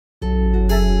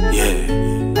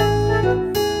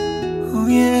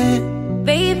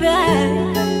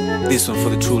This one for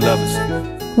the true lovers.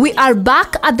 We are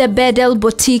back at the Bedell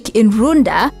Boutique in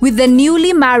Runda with the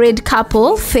newly married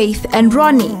couple, Faith and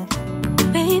Ronnie.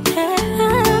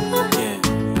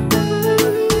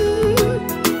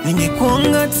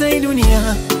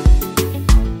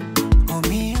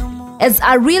 As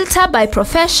a realtor by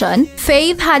profession,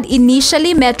 Faith had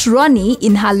initially met Ronnie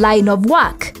in her line of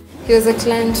work. He was a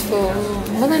client for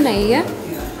more than a year,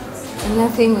 and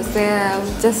nothing was there,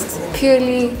 just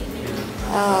purely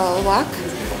work.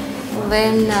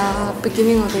 Then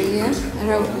beginning of the year,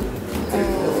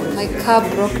 my car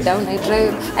broke down.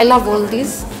 I love all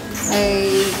these.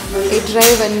 I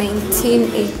drive a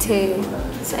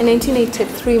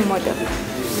 1983 model,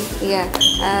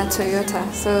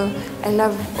 Toyota. So I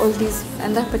love all these.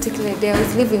 And that particular day I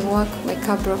was leaving work, my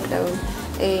car broke down,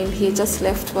 and he just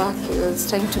left work. He was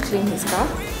trying to clean his car.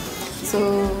 So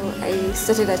I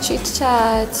started a chit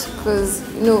chat because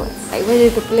I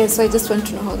went to the place, so I just want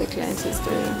to know how the client is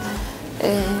doing.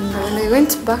 And when I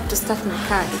went back to start my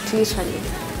car, it literally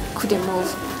couldn't move.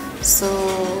 So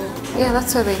yeah,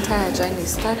 that's where the entire journey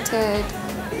started.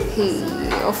 He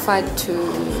offered to,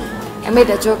 I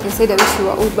made a joke, I said I wish you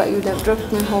were Uber, you'd have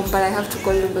dropped me home, but I have to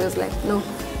call Uber. I was like, no,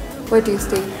 where do you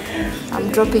stay?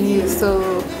 I'm dropping you.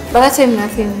 So by that time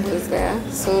nothing was there.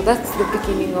 So that's the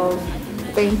beginning of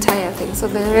the entire thing. So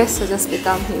the rest has just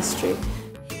become history.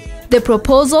 The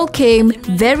proposal came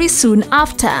very soon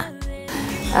after.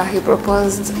 He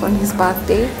proposed on his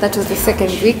birthday. That was the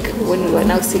second week when we were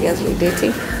now seriously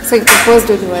dating. So he proposed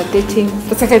when we were dating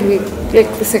the second week,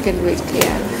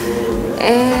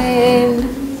 And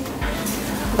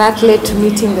that led to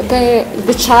meeting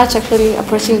the church, actually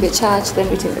approaching the church, then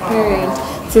meeting the parent,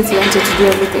 since he wanted to do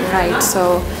everything right.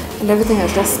 So, and everything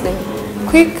has just been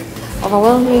quick,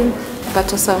 overwhelming, but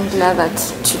also I'm glad that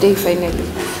today finally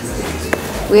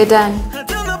we're done.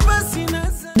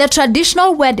 The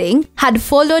traditional wedding had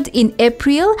followed in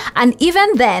April, and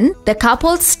even then, the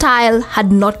couple's style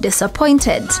had not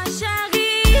disappointed.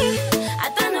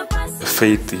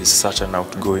 Faith is such an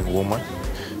outgoing woman.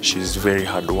 She's very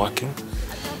hardworking.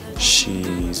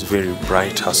 She's very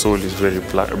bright. Her soul is very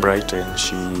bright, and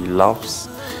she loves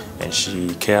and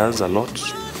she cares a lot.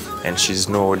 And she's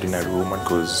no ordinary woman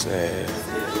because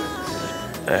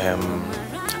I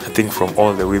think from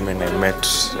all the women I met,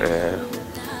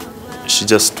 she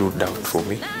just stood out for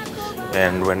me,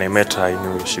 and when I met her, I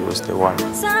knew she was the one.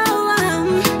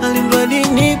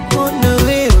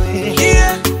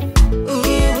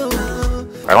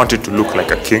 I wanted to look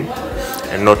like a king,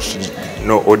 and not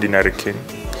no ordinary king.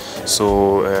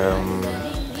 So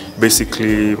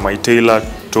basically, my tailor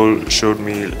showed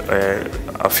me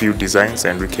a few designs,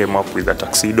 and we came up with a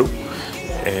tuxedo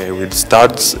with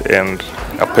studs and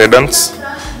a pendants,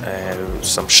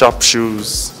 some sharp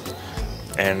shoes,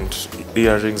 and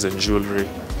earrings and jewelry.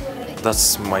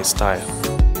 That's my style.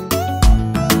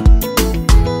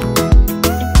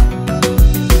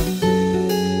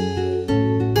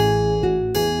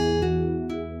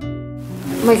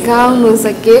 My gown was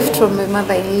a gift from my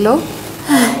mother-in-law.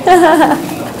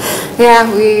 Yeah,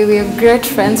 we are great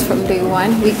friends from day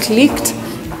one. We clicked,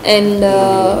 and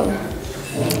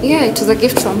yeah, it was a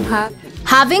gift from her.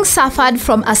 Having suffered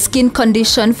from a skin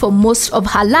condition for most of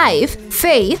her life,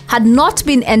 Faith had not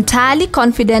been entirely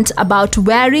confident about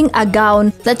wearing a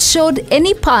gown that showed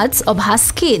any parts of her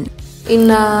skin. In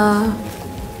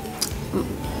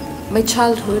my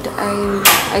childhood,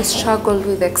 I struggled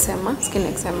with eczema, skin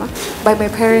eczema. By my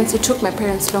parents, it took my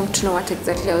parents long to know what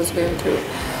exactly I was going through.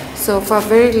 So for a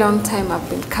very long time, I've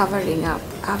been covering up.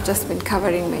 I've just been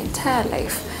covering my entire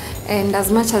life. And as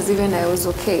much as even I was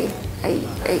okay, I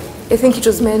think it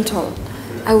was mental.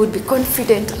 I would be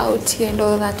confident out here and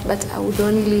all that, but I would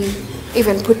only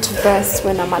even put vest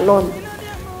when I'm alone,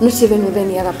 not even with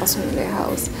any other person in the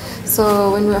house.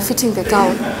 So when we were fitting the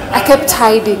gown, I kept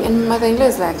hiding, and my mother-in-law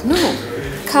is like, no,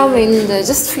 come and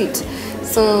just fit.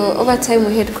 So over time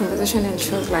we had a conversation, and she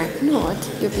was like, you know what,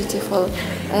 you're beautiful.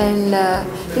 And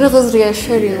you know those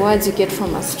reassuring words you get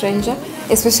from a stranger,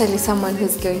 especially someone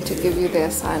who's going to give you their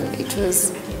son. It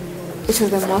was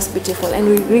the most beautiful, and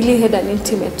we really had an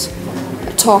intimate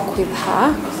talk with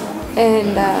her,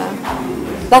 and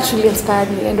that really inspired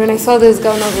me. And when I saw this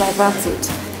gown, I was like, that's it.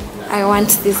 I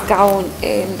want this gown,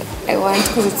 and I want,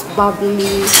 because it's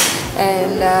bubbly,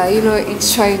 and you know, it's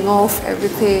showing off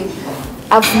everything.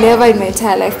 I've never in my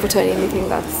entire life put on anything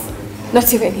that's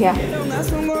not even here.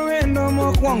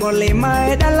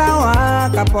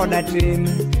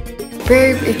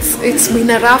 Babe, it's been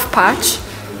a rough patch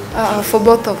for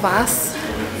both of us,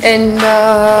 and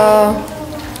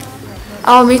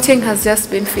our meeting has just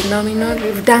been phenomenal.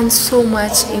 We've done so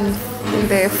much in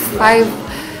the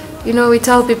You know, we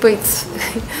tell people it's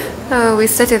we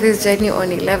started this journey on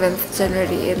 11th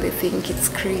January and they think it's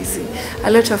crazy. A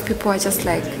lot of people are just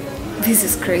like, this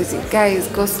is crazy, guys,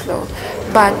 go slow.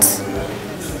 But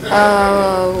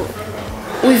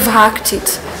we've hacked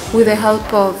it with the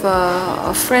help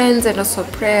of friends and also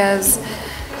prayers.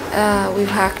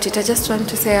 We've hacked it. I just want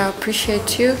to say I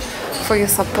appreciate you for your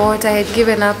support. I had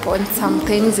given up on some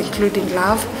things, including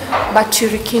love, but you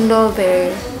rekindle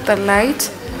the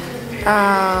light.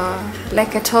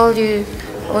 Like I told you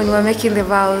when we were making the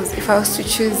vows, if I was to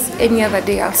choose any other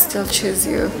day, I'll still choose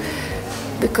you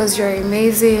because you're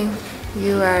amazing.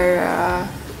 You are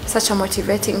such a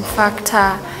motivating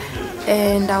factor,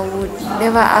 and I would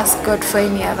never ask God for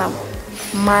any other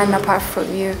man apart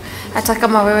from you. Hata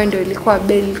kama wewe ndio ilikuwa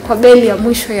kwa beli ya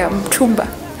mwisho ya mtumba.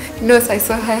 You know,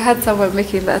 I had someone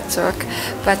making that joke,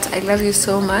 but I love you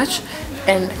so much.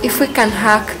 And if we can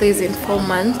hack this in 4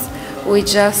 months, we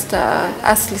just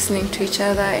us listening to each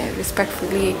other and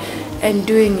respectfully and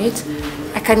doing it,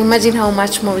 I can imagine how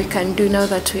much more we can do now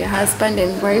that we are husband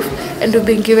and wife and we've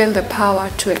been given the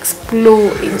power to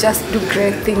explore and just do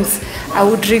great things. I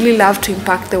would really love to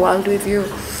impact the world with you.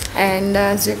 And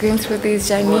as you're going through this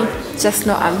journey, just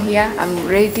know I'm here, I'm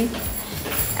ready.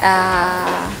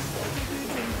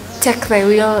 Take the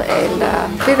wheel and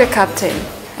be the captain.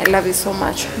 I love you so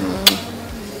much.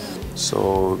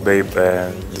 So babe,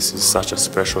 this is such a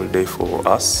special day for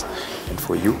us and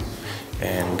for you,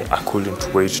 and I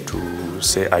couldn't wait to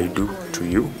say I do to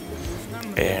you,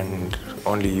 and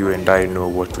only you and I know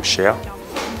what to share,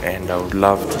 and I would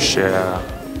love to share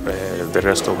the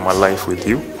rest of my life with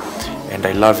you. And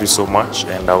I love you so much,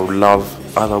 and I would love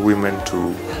other women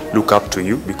to look up to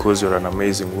you because you're an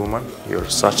amazing woman. You're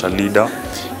such a leader.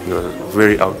 You're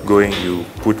very outgoing. You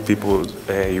put people,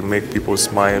 you make people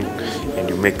smile, and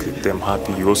you make them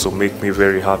happy. You also make me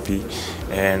very happy,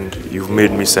 and you've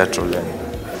made me settle. And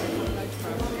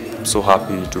I'm so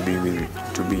happy to be with you,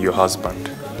 to be your husband.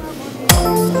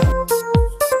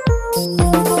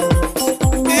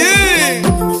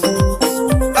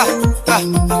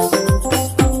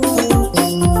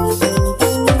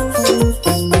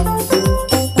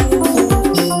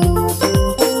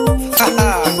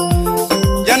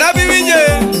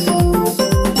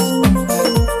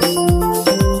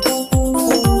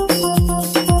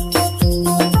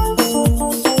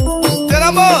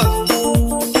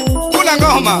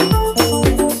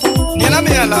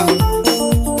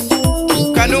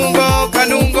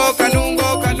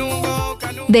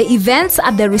 The events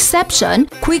at the reception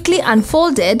quickly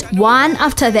unfolded one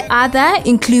after the other,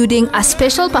 including a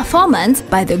special performance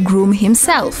by the groom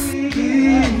himself.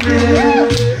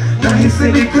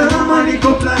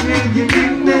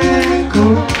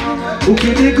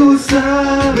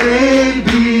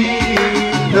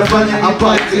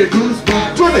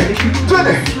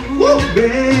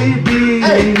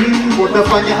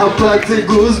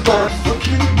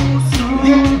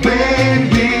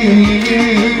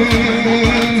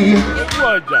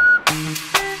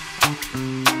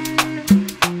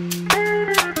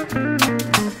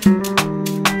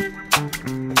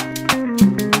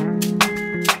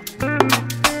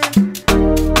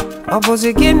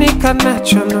 Obozigini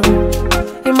kanachono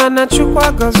imana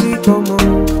chukwa gozi gomo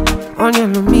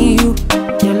onyelo miyu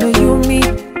yelo yumi.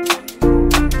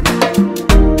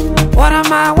 What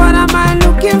am I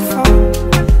looking for?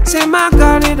 Say my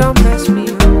God, it don't mess me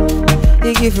up.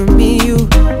 They giving me you,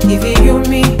 giving you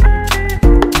me.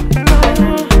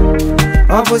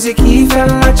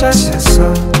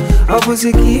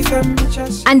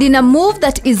 And in a move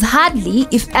that is hardly,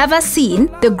 if ever seen,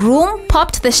 the groom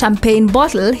popped the champagne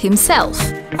bottle himself.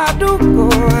 I do go.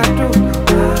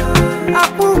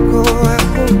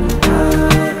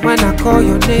 When I call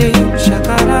your name,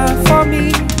 shakara for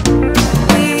me.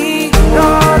 No,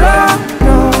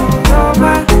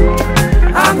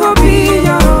 I'm gonna be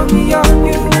your, you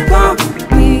gon'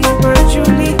 be my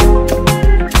Julie.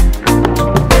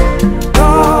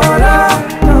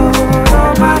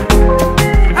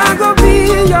 I'm gonna be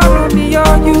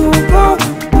your, you gon'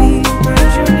 be my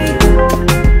Julie.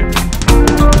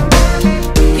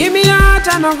 Give me your heart, I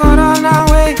no go run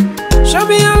away. Show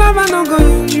me your love, I no go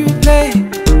use you play.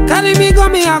 Carry me, go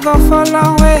me, I go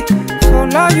follow away.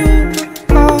 Follow you,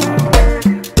 oh.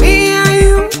 Me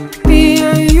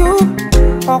and you.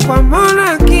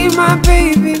 Okwamona, give my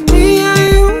baby. Me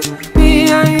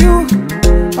and you.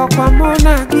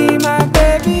 Okwamona, give my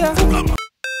baby.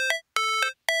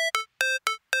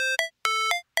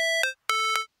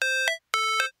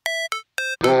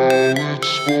 It's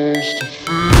supposed to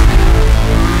feel.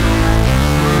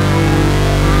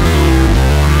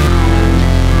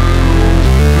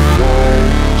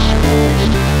 It's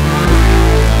supposed to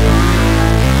feel.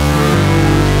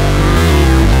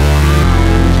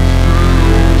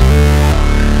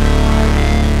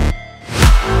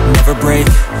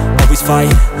 always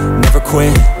fight, never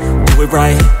quit, do it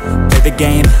right, play the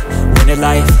game, win it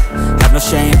life, have no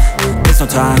shame, there's no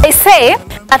time. They say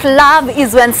that love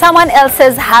is when someone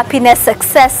else's happiness,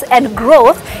 success and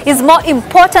growth is more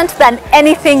important than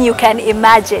anything you can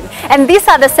imagine. And these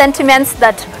are the sentiments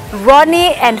that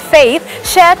Ronnie and Faith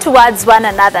share towards one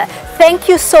another. Thank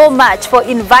you so much for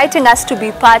inviting us to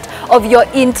be part of your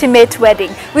intimate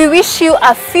wedding. We wish you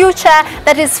a future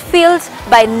that is filled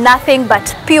by nothing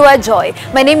but pure joy.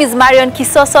 My name is Marion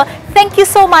Kisoso. Thank you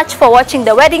so much for watching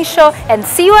the wedding show and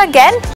see you again